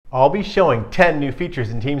I'll be showing 10 new features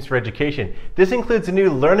in Teams for Education. This includes a new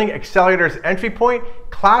Learning Accelerator's entry point,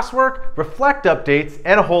 Classwork, Reflect updates,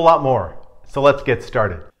 and a whole lot more. So let's get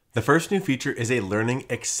started. The first new feature is a Learning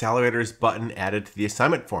Accelerators button added to the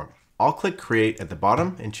assignment form. I'll click Create at the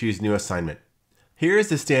bottom and choose New Assignment. Here is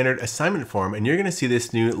the standard assignment form, and you're going to see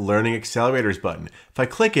this new Learning Accelerators button. If I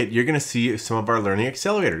click it, you're going to see some of our Learning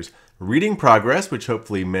Accelerators. Reading Progress, which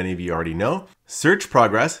hopefully many of you already know, Search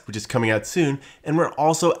Progress, which is coming out soon, and we're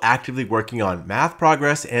also actively working on Math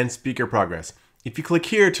Progress and Speaker Progress. If you click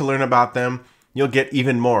here to learn about them, you'll get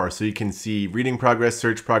even more, so you can see Reading Progress,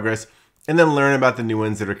 Search Progress, and then learn about the new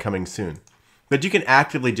ones that are coming soon. But you can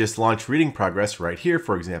actively just launch Reading Progress right here,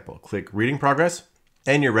 for example. Click Reading Progress,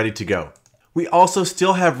 and you're ready to go. We also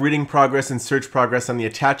still have Reading Progress and Search Progress on the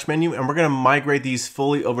Attach menu, and we're going to migrate these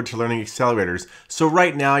fully over to Learning Accelerators. So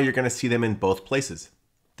right now, you're going to see them in both places.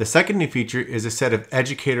 The second new feature is a set of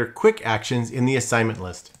Educator quick actions in the assignment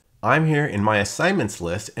list. I'm here in my assignments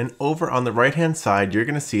list, and over on the right-hand side, you're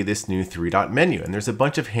going to see this new three-dot menu, and there's a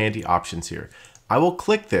bunch of handy options here. I will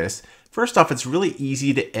click this. First off, it's really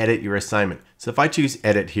easy to edit your assignment. So if I choose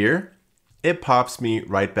Edit here, it pops me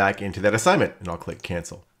right back into that assignment, and I'll click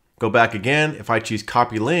Cancel. Go back again. If I choose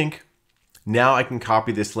Copy Link, now I can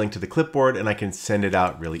copy this link to the clipboard and I can send it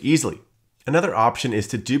out really easily. Another option is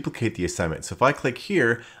to duplicate the assignment. So if I click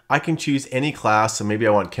here, I can choose any class. So maybe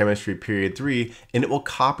I want Chemistry Period 3, and it will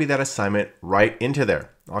copy that assignment right into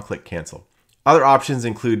there. I'll click Cancel. Other options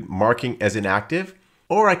include marking as inactive,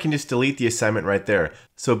 or I can just delete the assignment right there.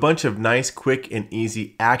 So a bunch of nice, quick, and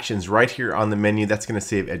easy actions right here on the menu. That's going to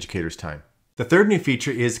save educators time. The third new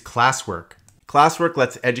feature is Classwork. Classwork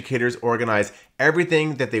lets educators organize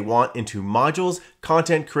everything that they want into modules,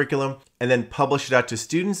 content, curriculum, and then publish it out to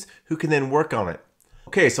students who can then work on it.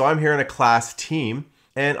 Okay, so I'm here in a class team,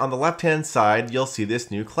 and on the left-hand side, you'll see this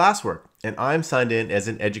new Classwork, and I'm signed in as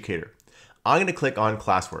an educator. I'm going to click on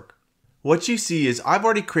Classwork. What you see is I've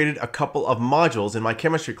already created a couple of modules in my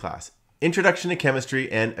chemistry class, Introduction to Chemistry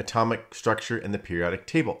and Atomic Structure and the Periodic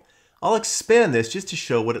Table. I'll expand this just to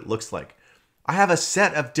show what it looks like. I have a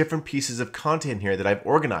set of different pieces of content here that I've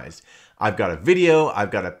organized. I've got a video,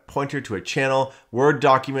 I've got a pointer to a channel, Word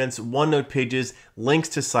documents, OneNote pages, links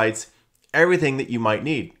to sites, everything that you might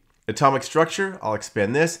need. Atomic structure, I'll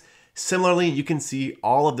expand this. Similarly, you can see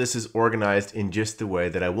all of this is organized in just the way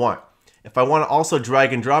that I want. If I want to also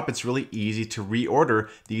drag and drop, it's really easy to reorder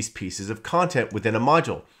these pieces of content within a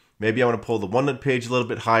module. Maybe I want to pull the OneNote page a little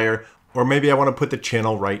bit higher, or maybe I want to put the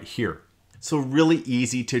channel right here. So really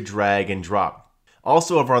easy to drag and drop.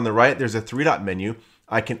 Also over on the right, there's a three-dot menu.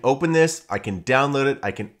 I can open this, I can download it, I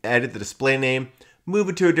can edit the display name, move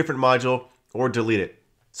it to a different module, or delete it.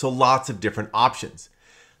 So lots of different options.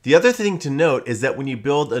 The other thing to note is that when you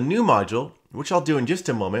build a new module, which I'll do in just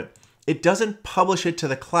a moment, it doesn't publish it to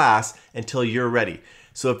the class until you're ready.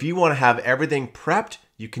 So if you want to have everything prepped,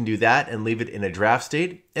 you can do that and leave it in a draft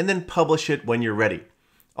state and then publish it when you're ready.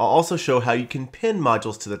 I'll also show how you can pin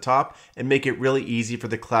modules to the top and make it really easy for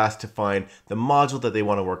the class to find the module that they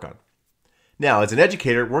want to work on. Now, as an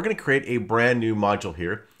educator, we're going to create a brand new module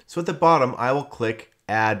here. So at the bottom, I will click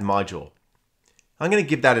Add Module. I'm going to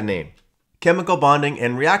give that a name. Chemical Bonding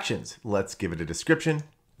and Reactions. Let's give it a description.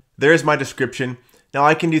 There's my description. Now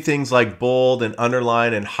I can do things like bold and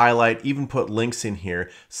underline and highlight, even put links in here,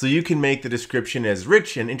 so you can make the description as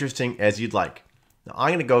rich and interesting as you'd like. Now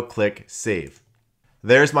I'm going to go click Save.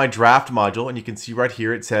 There's my draft module, and you can see right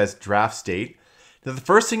here it says draft state. Now the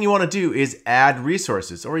first thing you want to do is add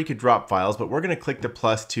resources, or you could drop files, but we're going to click the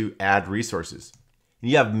plus to add resources. And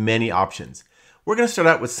you have many options. We're going to start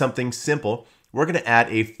out with something simple. We're going to add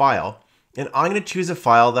a file, and I'm going to choose a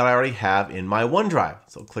file that I already have in my OneDrive.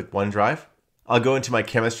 So I'll click OneDrive. I'll go into my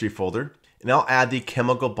chemistry folder, and I'll add the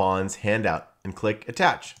chemical bonds handout and click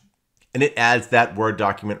Attach. And it adds that Word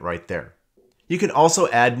document right there. You can also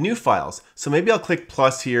add new files. So maybe I'll click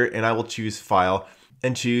plus here and I will choose File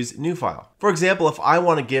and choose New File. For example, if I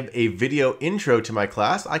want to give a video intro to my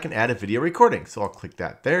class, I can add a video recording. So I'll click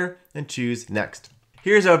that there and choose Next.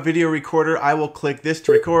 Here's our video recorder. I will click this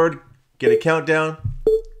to record, get a countdown.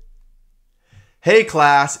 Hey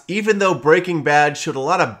class, even though Breaking Bad showed a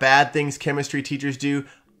lot of bad things chemistry teachers do,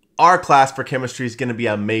 our class for chemistry is going to be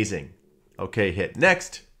amazing. Okay, hit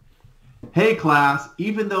Next. Hey class,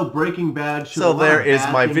 even though Breaking Bad showed a lot of bad things. So there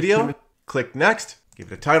is my video. Click Next,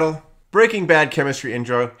 give it a title. Breaking Bad Chemistry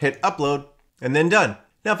Intro, hit Upload, and then done.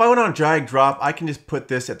 Now if I want to drag drop, I can just put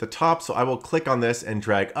this at the top, so I will click on this and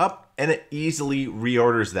drag up, and it easily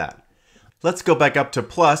reorders that. Let's go back up to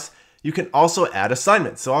plus. You can also add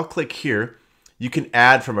assignments. So I'll click here. You can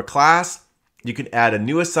add from a class, you can add a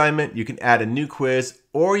new assignment, you can add a new quiz,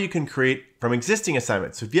 or you can create from existing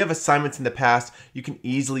assignments. So if you have assignments in the past, you can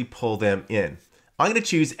easily pull them in. I'm going to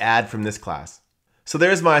choose Add from this class. So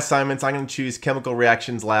there's my assignments. I'm going to choose Chemical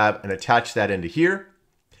Reactions Lab and attach that into here.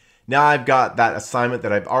 Now I've got that assignment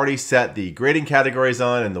that I've already set the grading categories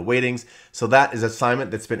on and the weightings. So that is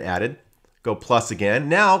assignment that's been added. Go plus again.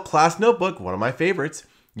 Now Class Notebook, one of my favorites,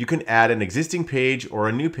 you can add an existing page or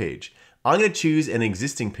a new page. I'm going to choose an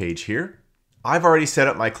existing page here. I've already set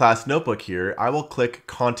up my Class Notebook here. I will click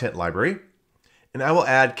Content Library and I will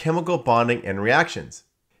add Chemical Bonding and Reactions.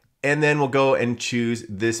 And then we'll go and choose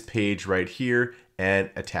this page right here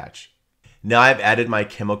and attach. Now I've added my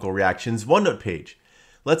Chemical Reactions OneNote page.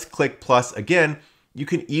 Let's click plus again. You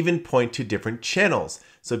can even point to different channels.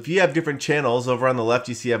 So if you have different channels, over on the left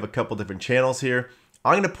you see I have a couple different channels here.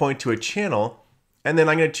 I'm going to point to a channel and then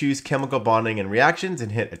I'm going to choose Chemical Bonding and Reactions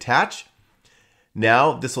and hit attach.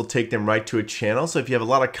 Now this will take them right to a channel. So if you have a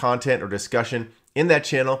lot of content or discussion in that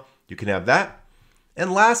channel, you can have that.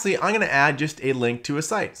 And lastly, I'm going to add just a link to a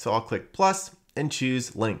site. So I'll click plus and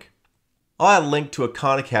choose link. I'll add a link to a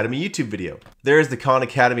Khan Academy YouTube video. There's the Khan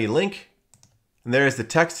Academy link. And there's the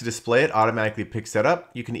text to display it, automatically picks that up.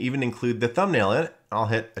 You can even include the thumbnail in it. I'll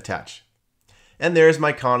hit attach. And there's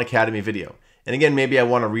my Khan Academy video. And again, maybe I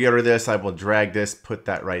want to reorder this. I will drag this, put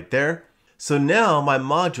that right there. So now my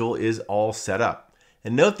module is all set up.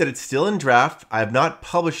 And note that it's still in draft. I have not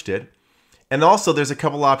published it. And also there's a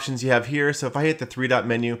couple options you have here. So if I hit the three-dot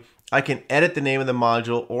menu, I can edit the name of the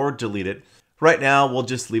module or delete it. Right now, we'll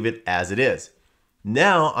just leave it as it is.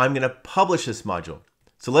 Now I'm going to publish this module.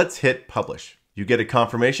 So let's hit publish. You get a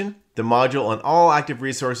confirmation. The module and all active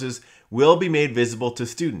resources will be made visible to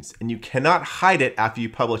students, and you cannot hide it after you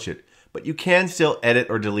publish it, but you can still edit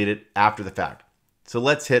or delete it after the fact. So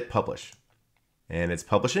let's hit publish. And it's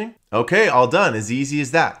publishing. Okay, all done, as easy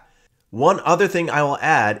as that. One other thing I will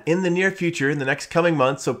add in the near future, in the next coming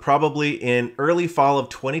months, so probably in early fall of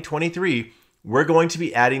 2023, we're going to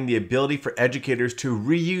be adding the ability for educators to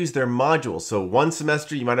reuse their modules. So one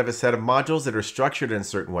semester, you might have a set of modules that are structured in a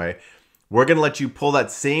certain way. We're going to let you pull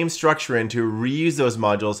that same structure in to reuse those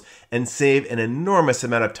modules and save an enormous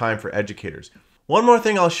amount of time for educators. One more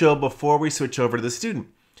thing I'll show before we switch over to the student.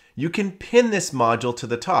 You can pin this module to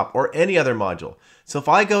the top or any other module. So if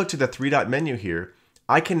I go to the three-dot menu here,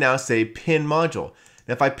 I can now say pin module.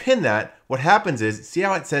 And if I pin that, what happens is, see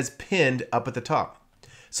how it says pinned up at the top?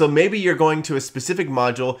 So maybe you're going to a specific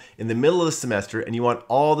module in the middle of the semester and you want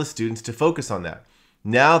all the students to focus on that.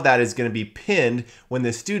 Now that is going to be pinned when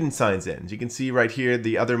the student signs in. As you can see right here,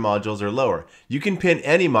 the other modules are lower. You can pin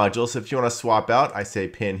any module, so if you want to swap out, I say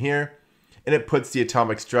pin here, and it puts the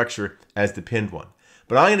atomic structure as the pinned one.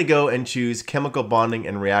 But I'm going to go and choose Chemical Bonding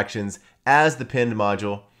and Reactions as the pinned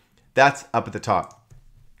module. That's up at the top.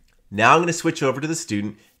 Now I'm going to switch over to the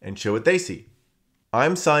student and show what they see.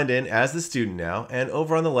 I'm signed in as the student now, and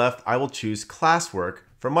over on the left, I will choose Classwork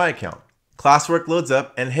from my account. Classwork loads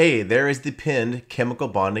up, and hey, there is the pinned Chemical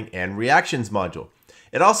Bonding and Reactions module.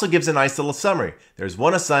 It also gives a nice little summary. There's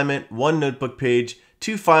one assignment, one notebook page,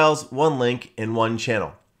 2 files, 1 link, and 1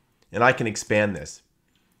 channel. And I can expand this.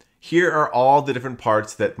 Here are all the different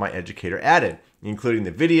parts that my educator added, including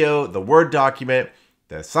the video, the Word document,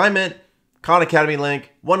 the assignment, Khan Academy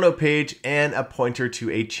link, OneNote page, and a pointer to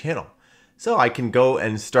a channel. So I can go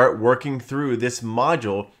and start working through this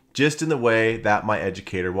module just in the way that my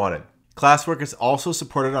educator wanted. Classwork is also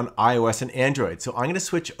supported on iOS and Android, so I'm going to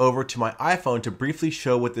switch over to my iPhone to briefly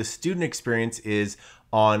show what the student experience is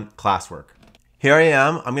on Classwork. Here I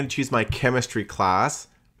am. I'm going to choose my chemistry class.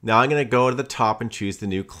 Now I'm going to go to the top and choose the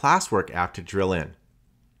new Classwork app to drill in.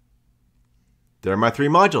 There are my 3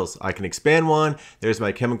 modules. I can expand one. There's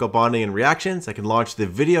my Chemical Bonding and Reactions. I can launch the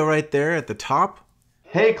video right there at the top.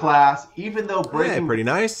 Hey class, even though breaking... pretty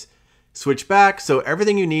nice. Switch back, so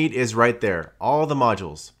everything you need is right there, all the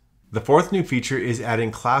modules. The 4th new feature is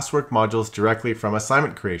adding Classwork modules directly from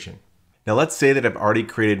assignment creation. Now let's say that I've already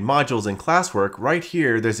created modules in Classwork. Right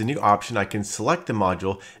here, there's a new option. I can select the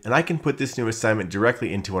module and I can put this new assignment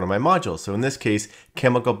directly into one of my modules. So in this case,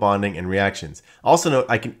 Chemical Bonding and Reactions. Also note,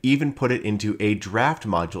 I can even put it into a draft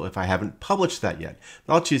module if I haven't published that yet.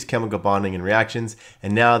 But I'll choose Chemical Bonding and Reactions,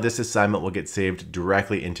 and now this assignment will get saved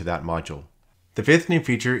directly into that module. The 5th new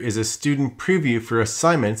feature is a student preview for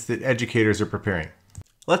assignments that educators are preparing.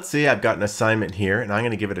 Let's say I've got an assignment here and I'm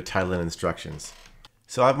going to give it a title and instructions.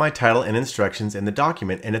 So I have my title and instructions in the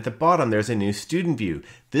document, and at the bottom there's a new student view.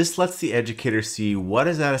 This lets the educator see what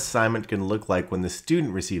is that assignment going to look like when the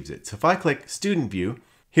student receives it. So if I click student view,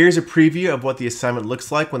 here's a preview of what the assignment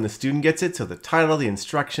looks like when the student gets it. So the title, the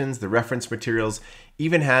instructions, the reference materials,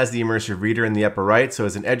 Even has the immersive reader in the upper right, so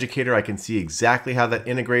as an educator I can see exactly how that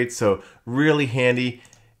integrates, so really handy.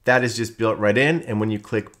 That is just built right in, and when you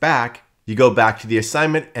click back, you go back to the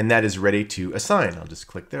assignment and that is ready to assign. I'll just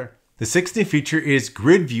click there. The sixth new feature is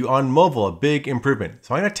grid view on mobile, a big improvement.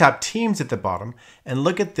 So I'm going to tap Teams at the bottom and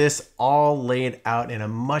look at this all laid out in a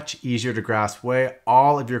much easier to grasp way,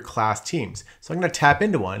 all of your class teams. So I'm going to tap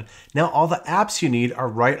into one. Now all the apps you need are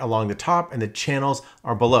right along the top and the channels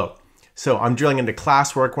are below. So I'm drilling into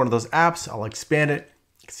Classwork, one of those apps. I'll expand it.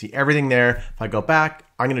 You can see everything there. If I go back,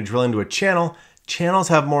 I'm going to drill into a channel. Channels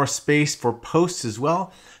have more space for posts as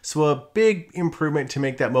well. So a big improvement to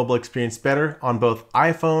make that mobile experience better on both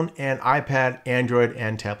iPhone and iPad, Android,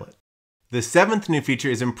 and tablet. The seventh new feature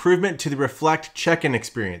is improvement to the Reflect check-in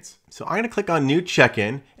experience. So I'm going to click on New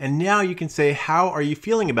Check-in, and now you can say how are you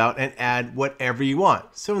feeling about and add whatever you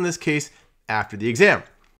want. So in this case, after the exam.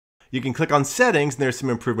 You can click on Settings, and there's some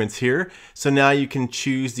improvements here. So now you can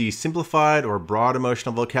choose the simplified or broad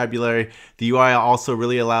emotional vocabulary. The UI also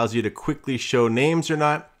really allows you to quickly show names or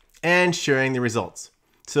not, and sharing the results.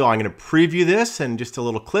 So I'm going to preview this, and just a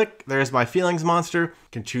little click, there's my feelings monster. I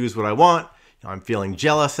can choose what I want. I'm feeling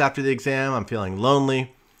jealous after the exam. I'm feeling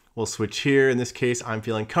lonely. We'll switch here. In this case, I'm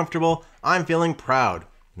feeling comfortable. I'm feeling proud.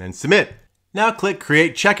 And then submit. Now click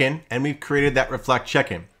Create Check-in, and we've created that Reflect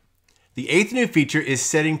Check-in. The eighth new feature is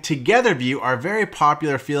setting Together View, our very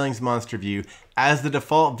popular feelings monster view, as the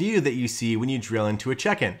default view that you see when you drill into a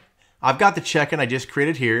check-in. I've got the check-in I just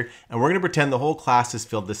created here, and we're going to pretend the whole class has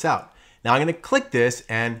filled this out. Now I'm going to click this,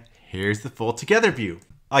 and here's the full Together View.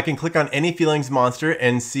 I can click on any feelings monster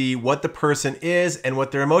and see what the person is and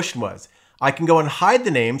what their emotion was. I can go and hide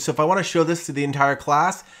the name, so if I want to show this to the entire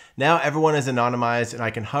class, now everyone is anonymized and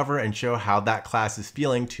I can hover and show how that class is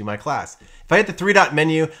feeling to my class. If I hit the three-dot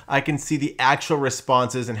menu, I can see the actual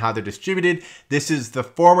responses and how they're distributed. This is the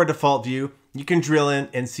former default view. You can drill in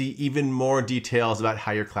and see even more details about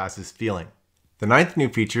how your class is feeling. The ninth new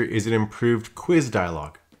feature is an improved quiz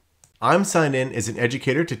dialog. I'm signed in as an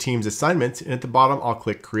educator to Teams assignments, and at the bottom I'll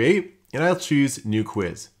click Create and I'll choose New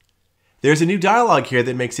Quiz. There's a new dialog here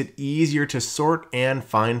that makes it easier to sort and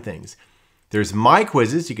find things. There's My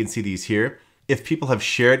Quizzes, you can see these here. If people have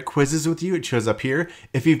shared quizzes with you, it shows up here.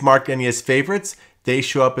 If you've marked any as favorites, they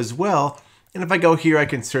show up as well. And if I go here, I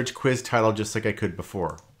can search quiz title just like I could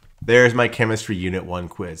before. There's my Chemistry Unit 1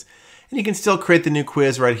 quiz. And you can still create the new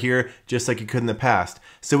quiz right here, just like you could in the past.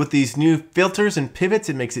 So with these new filters and pivots,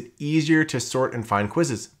 it makes it easier to sort and find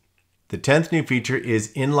quizzes. The 10th new feature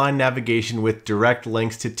is inline navigation with direct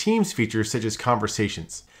links to Teams features such as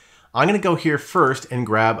conversations. I'm going to go here first and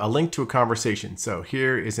grab a link to a conversation. So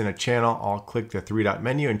here is in a channel, I'll click the three-dot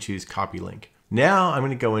menu and choose Copy Link. Now I'm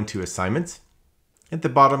going to go into Assignments. At the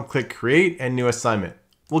bottom, click Create and New Assignment.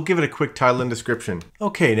 We'll give it a quick title and description.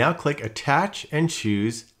 Okay, now click Attach and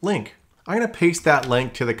choose Link. I'm going to paste that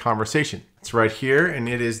link to the conversation. It's right here, and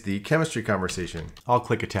it is the chemistry conversation. I'll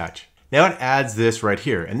click Attach. Now it adds this right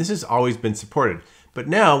here, and this has always been supported. But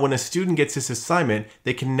now when a student gets this assignment,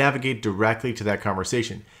 they can navigate directly to that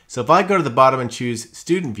conversation. So if I go to the bottom and choose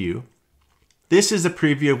Student View, this is a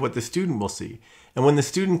preview of what the student will see. And when the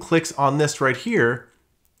student clicks on this right here,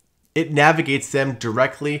 it navigates them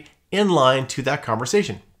directly in line to that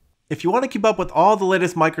conversation. If you want to keep up with all the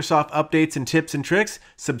latest Microsoft updates and tips and tricks,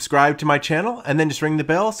 subscribe to my channel and then just ring the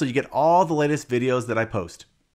bell so you get all the latest videos that I post.